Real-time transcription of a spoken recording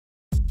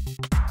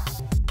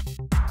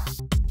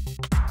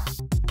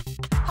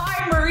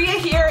Maria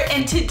here,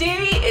 and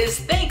today is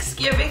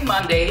Thanksgiving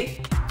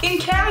Monday in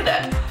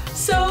Canada.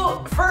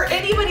 So for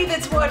anybody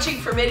that's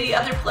watching from any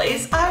other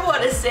place, I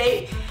want to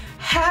say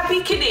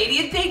Happy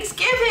Canadian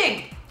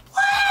Thanksgiving!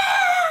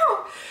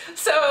 Wow!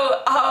 So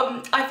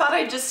I thought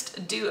I'd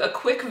just do a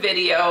quick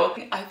video.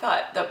 I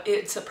thought that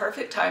it's a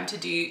perfect time to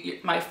do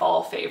my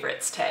fall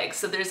favorites tag.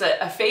 So there's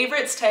a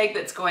favorites tag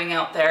that's going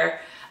out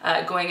there,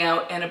 going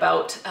out and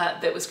about,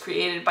 that was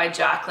created by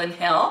Jaclyn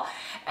Hill.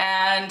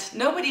 And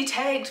nobody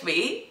tagged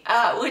me,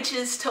 which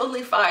is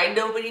totally fine.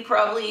 Nobody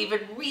probably even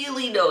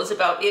really knows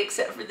about me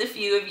except for the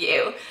few of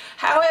you.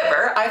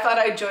 However, I thought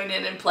I'd join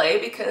in and play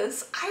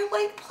because I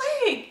like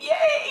playing,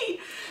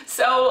 yay!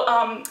 So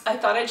I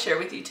thought I'd share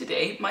with you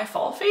today my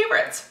fall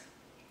favorites.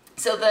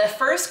 So the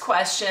first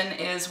question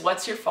is,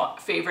 what's your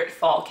favorite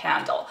fall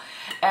candle?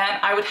 And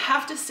I would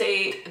have to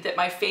say that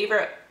my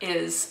favorite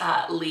is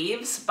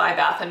Leaves by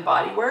Bath &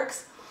 Body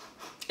Works.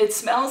 It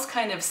smells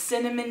kind of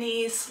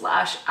cinnamony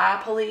slash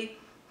appley.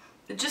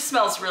 It just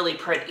smells really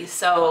pretty.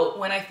 So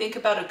when I think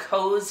about a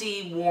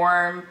cozy,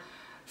 warm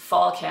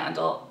fall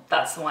candle,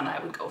 that's the one I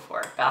would go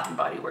for, Bath &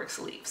 Body Works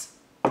Leaves.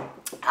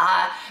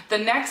 The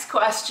next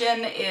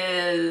question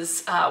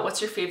is, what's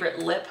your favorite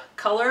lip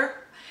color?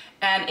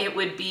 And it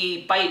would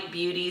be Bite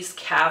Beauty's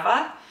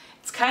Cava.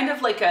 It's kind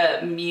of like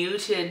a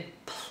muted,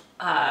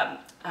 I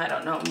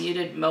don't know,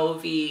 muted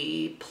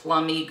mauvey,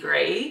 plummy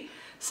gray.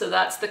 So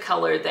that's the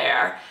color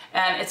there,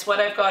 and it's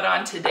what I've got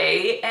on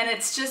today, and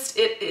it's just,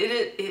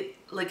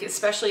 like,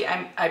 especially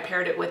I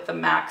paired it with the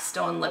MAC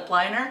Stone lip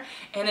liner,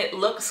 and it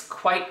looks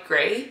quite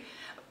gray,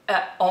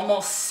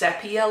 almost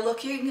sepia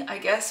looking, I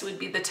guess would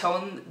be the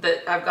tone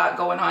that I've got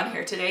going on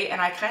here today,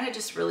 and I kind of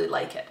just really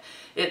like it.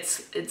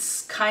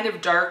 It's kind of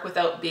dark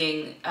without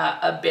being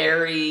a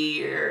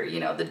berry or,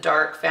 you know, the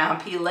dark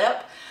vampy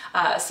lip.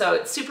 So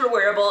it's super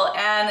wearable,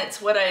 and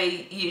it's what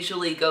I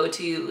usually go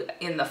to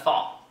in the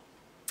fall.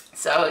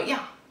 So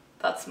yeah,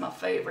 that's my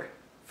favorite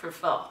for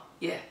fall,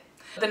 yeah.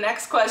 The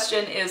next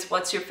question is,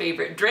 what's your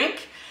favorite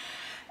drink?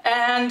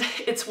 And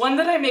it's one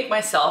that I make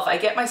myself. I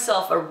get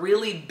myself a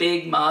really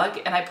big mug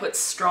and I put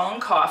strong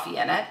coffee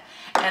in it.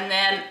 And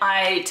then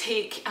I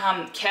take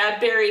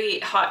Cadbury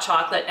hot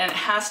chocolate, and it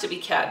has to be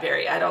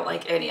Cadbury. I don't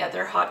like any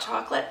other hot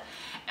chocolate.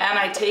 And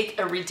I take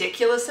a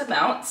ridiculous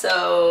amount.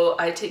 So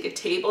I take a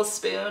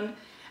tablespoon,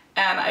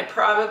 and I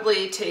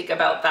probably take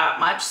about that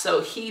much,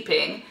 so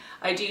heaping.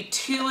 I do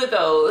 2 of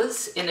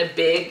those in a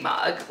big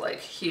mug, like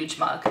huge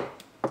mug.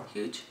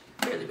 Huge?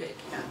 Fairly big,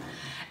 yeah.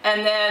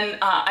 And then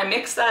I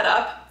mix that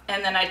up,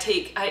 and then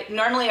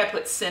normally I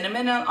put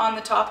cinnamon on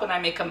the top when I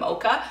make a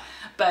mocha,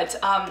 but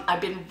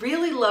I've been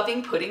really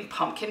loving putting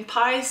pumpkin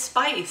pie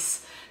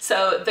spice.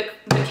 So the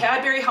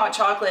Cadbury hot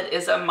chocolate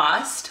is a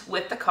must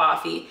with the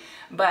coffee,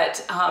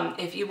 but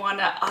if you want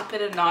to up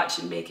it a notch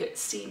and make it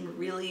seem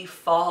really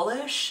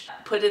fallish,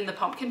 put in the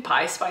pumpkin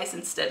pie spice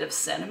instead of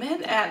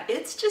cinnamon, and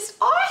it's just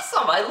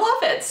awesome. I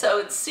love it. So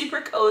it's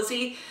super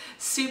cozy,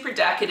 super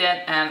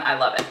decadent, and I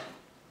love it.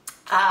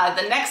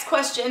 The next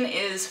question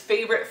is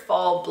favorite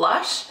fall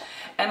blush,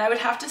 and I would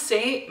have to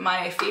say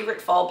my favorite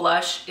fall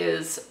blush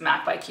is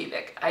MAC by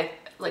Cubic.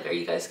 Are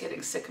you guys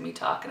getting sick of me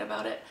talking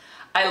about it?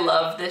 I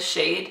love this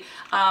shade.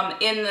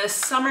 In the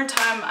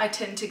summertime, I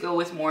tend to go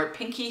with more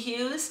pinky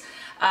hues,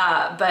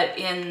 but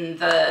in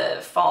the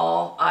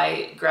fall,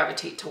 I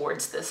gravitate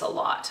towards this a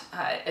lot.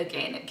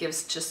 Again, it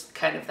gives just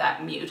kind of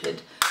that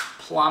muted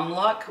plum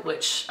look,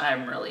 which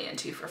I'm really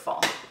into for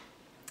fall.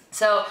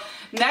 So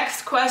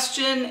next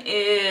question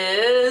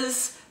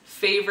is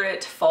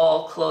favorite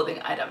fall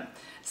clothing item.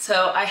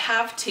 So I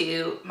have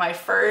 2. My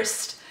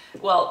first,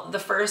 well, the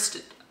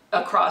first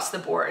across the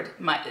board,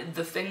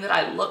 the thing that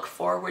I look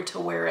forward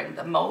to wearing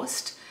the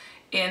most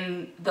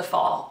in the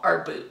fall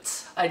are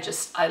boots.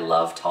 I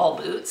love tall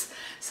boots.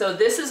 So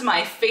this is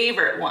my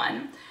favorite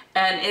one,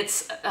 and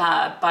it's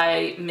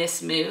by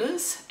Miss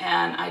Muse,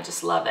 and I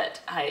just love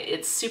it.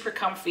 It's super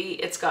comfy.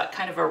 It's got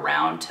kind of a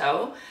round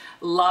toe.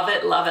 Love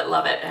it, love it,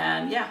 love it.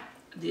 And yeah,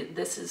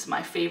 this is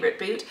my favorite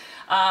boot.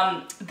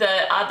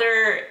 The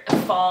other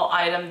fall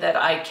item that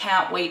I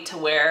can't wait to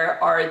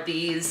wear are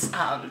these,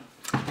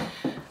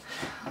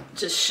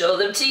 just show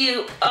them to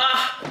you.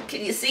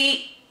 Can you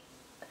see?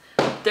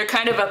 They're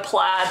kind of a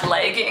plaid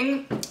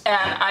legging,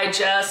 and I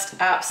just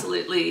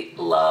absolutely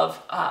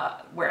love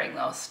wearing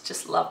those.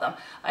 Just love them.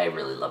 I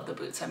really love the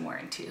boots I'm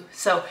wearing too.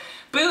 So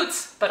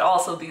boots, but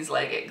also these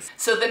leggings.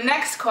 So the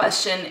next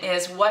question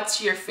is,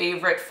 what's your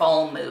favorite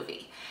fall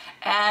movie?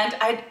 And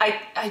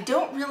I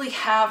don't really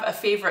have a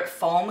favorite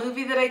fall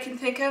movie that I can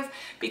think of,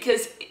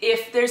 because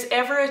if there's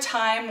ever a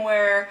time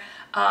where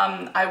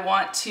I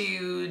want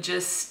to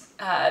just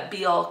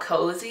be all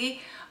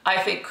cozy, I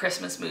think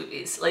Christmas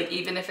movies. Like,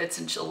 even if it's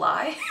in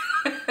July,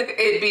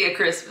 it'd be a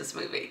Christmas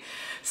movie.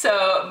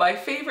 So my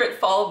favorite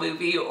fall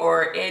movie,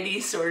 or any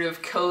sort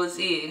of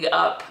cozying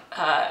up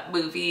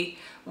movie,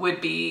 would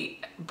be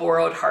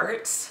Borrowed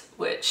Hearts,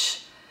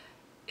 which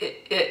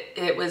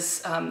it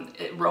was,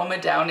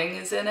 Roma Downing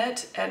is in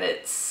it, and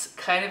it's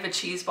kind of a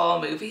cheeseball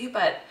movie,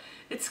 but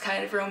it's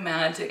kind of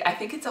romantic. I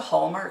think it's a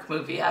Hallmark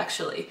movie,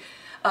 actually.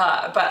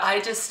 But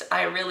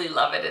I really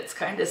love it. It's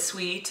kind of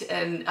sweet,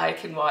 and I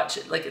can watch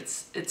it, like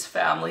it's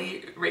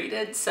family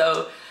rated.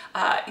 So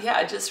yeah,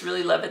 I just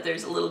really love it.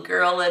 There's a little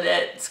girl in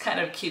it. It's kind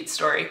of a cute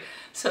story.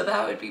 So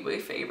that would be my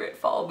favorite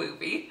fall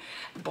movie,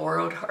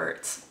 Borrowed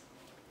Hearts.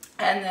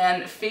 And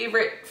then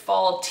favorite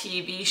fall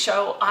TV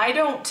show. I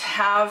don't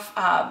have,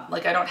 I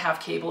don't have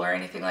cable or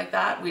anything like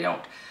that. We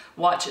don't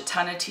watch a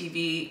ton of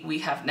TV. We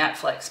have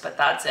Netflix, but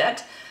that's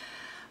it.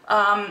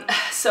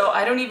 So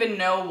I don't even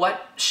know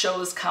what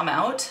shows come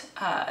out,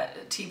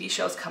 TV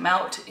shows come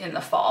out in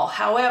the fall.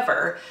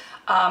 However,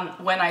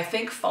 when I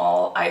think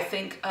fall, I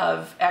think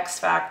of X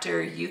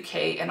Factor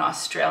UK and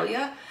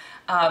Australia.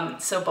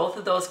 So both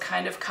of those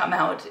kind of come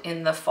out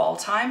in the fall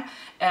time,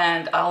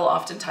 and I'll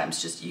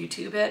oftentimes just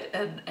YouTube it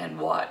and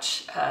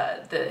watch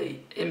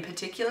in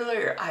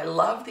particular, I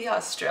love the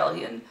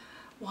Australian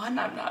one.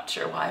 I'm not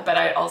sure why, but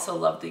I also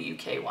love the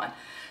UK one.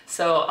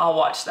 So I'll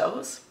watch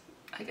those.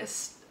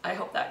 I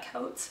hope that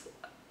counts.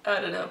 I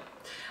don't know.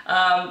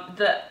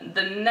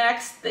 The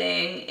next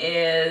thing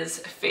is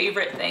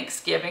favorite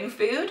Thanksgiving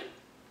food.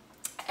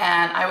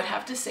 And I would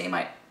have to say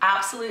my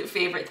absolute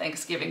favorite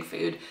Thanksgiving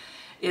food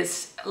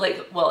is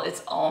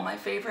it's all my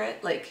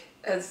favorite.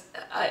 As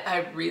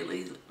I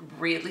really,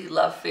 really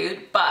love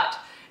food, but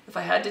if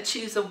I had to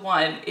choose a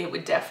one, it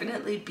would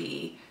definitely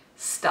be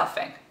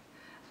stuffing.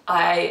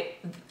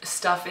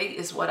 Stuffing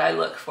is what I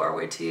look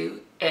forward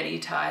to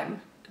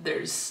anytime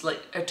there's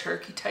like a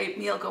turkey type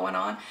meal going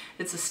on.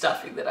 It's the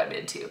stuffing that I'm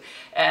into.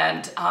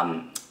 And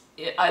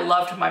I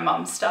loved my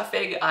mom's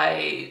stuffing.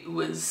 I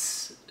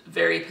was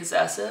very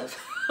possessive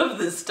of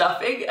the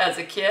stuffing as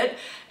a kid,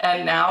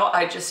 and now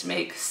I just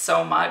make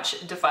so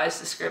much, defies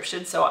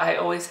description. So I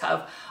always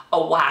have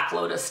a whack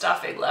load of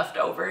stuffing left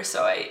over.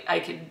 So I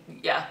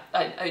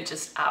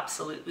just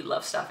absolutely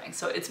love stuffing.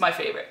 So it's my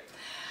favorite.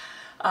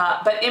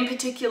 But in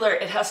particular,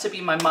 it has to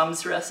be my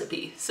mom's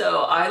recipe.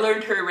 So I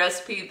learned her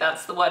recipe,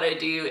 that's the one I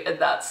do, and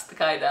that's the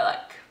kind I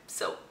like.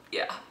 So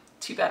yeah,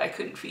 too bad I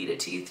couldn't feed it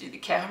to you through the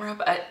camera,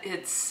 but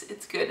it's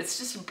good. It's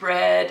just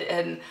bread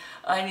and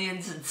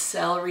onions and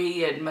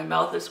celery, and my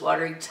mouth is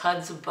watering,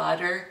 tons of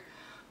butter,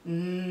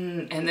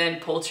 and then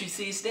poultry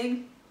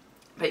seasoning.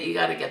 But you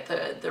gotta get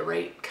the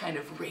right kind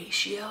of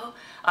ratio.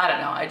 I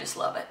don't know, I just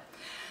love it.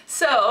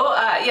 So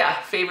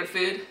yeah, favorite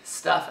food,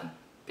 stuffing,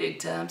 big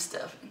time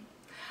stuffing.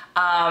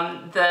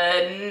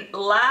 The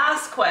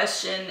last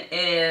question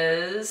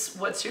is,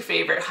 what's your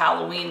favorite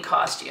Halloween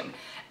costume?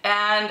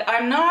 And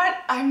I'm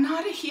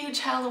not a huge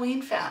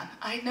Halloween fan.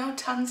 I know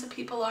tons of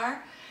people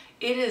are.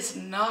 It is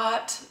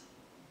not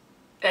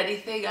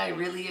anything I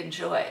really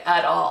enjoy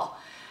at all.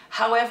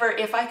 However,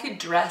 if I could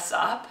dress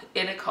up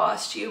in a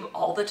costume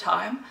all the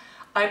time,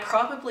 I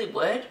probably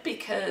would,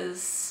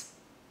 because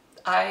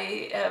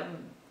I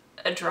am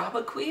a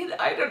drama queen.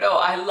 I don't know,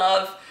 I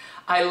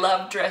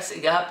love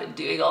dressing up and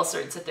doing all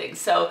sorts of things.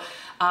 So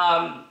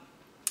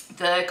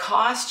the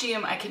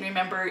costume, I can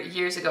remember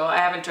years ago, I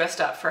haven't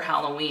dressed up for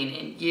Halloween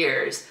in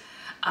years,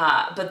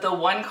 but the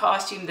one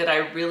costume that I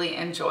really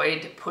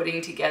enjoyed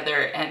putting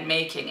together and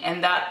making,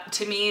 and that,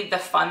 to me, the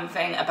fun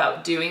thing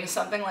about doing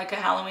something like a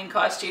Halloween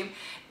costume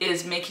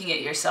is making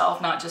it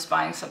yourself, not just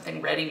buying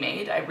something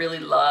ready-made. I really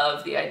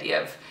love the idea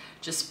of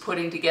just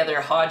putting together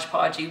a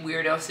hodgepodgey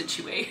weirdo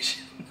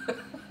situation.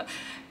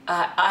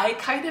 I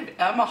kind of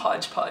am a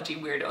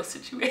hodgepodgey weirdo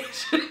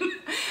situation.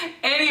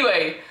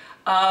 Anyway,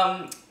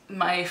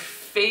 my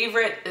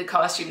favorite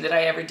costume that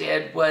I ever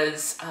did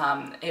was,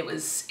 it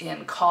was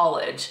in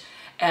college,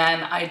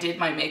 and I did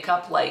my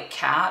makeup like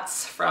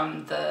Cats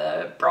from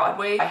the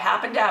Broadway. I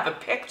happened to have a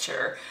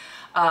picture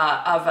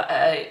of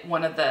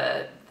one of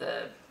the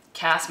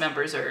cast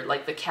members, or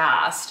like the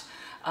cast.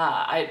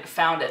 I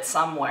found it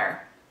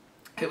somewhere.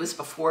 It was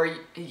before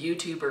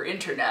YouTube or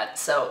internet,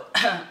 so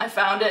I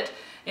found it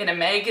in a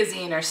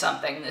magazine or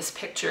something, this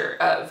picture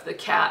of the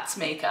Cats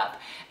makeup.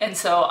 And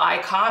so I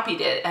copied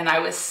it, and I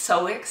was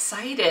so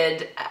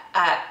excited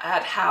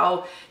at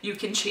how you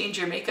can change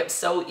your makeup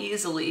so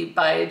easily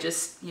by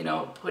just, you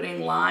know,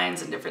 putting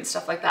lines and different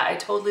stuff like that. I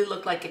totally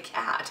looked like a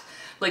cat.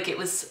 Like, it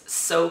was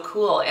so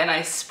cool. And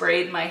I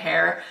sprayed my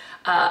hair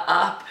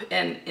up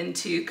and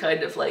into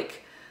kind of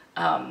like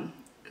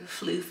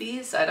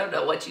floofies. I don't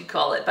know what you'd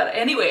call it, but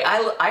anyway,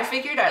 I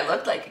figured I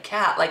looked like a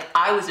cat. Like,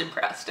 I was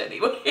impressed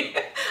anyway.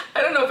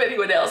 I don't know if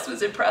anyone else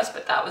was impressed,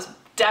 but that was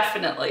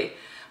definitely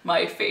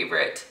my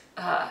favorite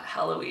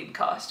Halloween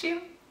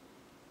costume.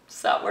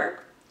 Does that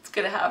work? It's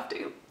gonna have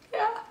to.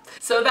 Yeah.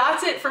 So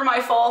that's it for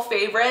my fall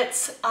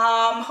favorites.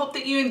 Hope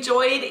that you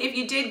enjoyed. If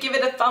you did, give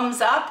it a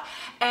thumbs up.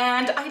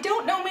 And I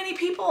don't know many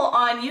people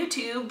on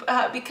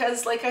YouTube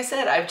because, like I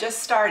said, I've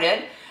just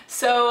started.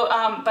 So,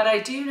 but I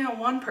do know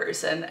one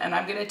person, and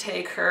I'm gonna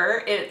take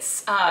her.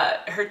 It's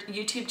her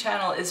YouTube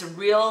channel is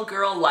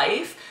RealGirl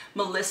Life,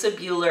 Melissa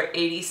Buhler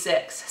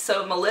 86.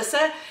 So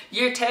Melissa,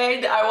 you're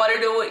tagged. I want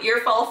to know what your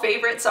fall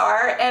favorites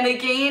are. And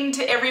again,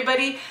 to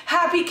everybody,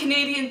 happy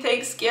Canadian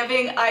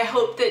Thanksgiving. I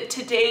hope that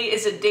today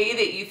is a day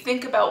that you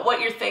think about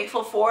what you're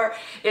thankful for.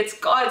 It's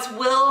God's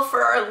will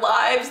for our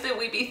lives that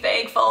we be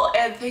thankful,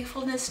 and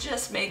thankfulness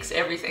just makes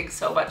everything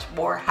so much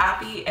more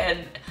happy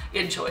and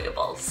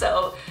enjoyable.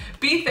 So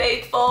be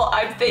thankful.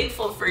 I'm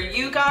thankful for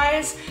you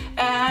guys,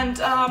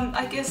 and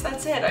I guess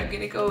that's it. I'm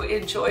gonna go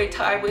enjoy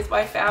time with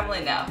my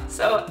family now.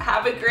 So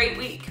have a great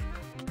week.